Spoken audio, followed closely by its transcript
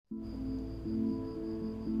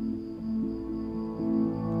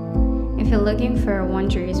you're looking for a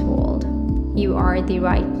wondrous world, you are at the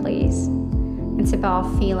right place. It's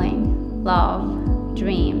about feeling, love,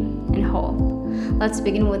 dream, and hope. Let's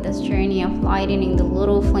begin with this journey of lightening the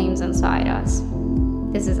little flames inside us.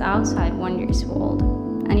 This is Outside Wondrous World,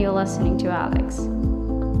 and you're listening to Alex.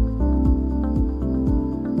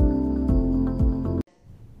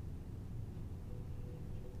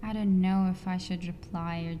 I don't know if I should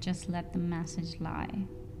reply or just let the message lie.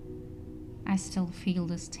 I still feel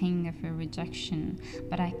the sting of a rejection,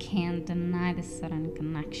 but I can't deny the sudden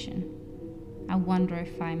connection. I wonder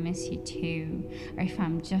if I miss you too, or if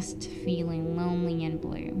I'm just feeling lonely and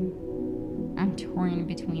blue. I'm torn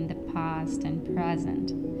between the past and present,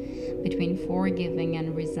 between forgiving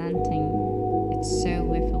and resenting. It's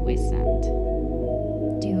so effervescent.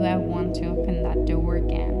 Do I want to open that door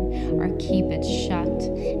again, or keep it shut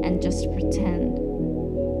and just pretend?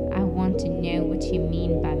 I want to know what you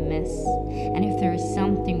mean by miss, and if there is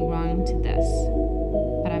something wrong to this.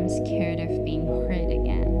 But I'm scared of being hurt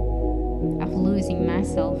again, of losing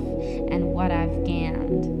myself and what I've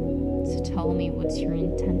gained. So tell me, what's your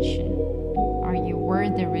intention? Are you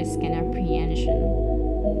worth the risk and apprehension?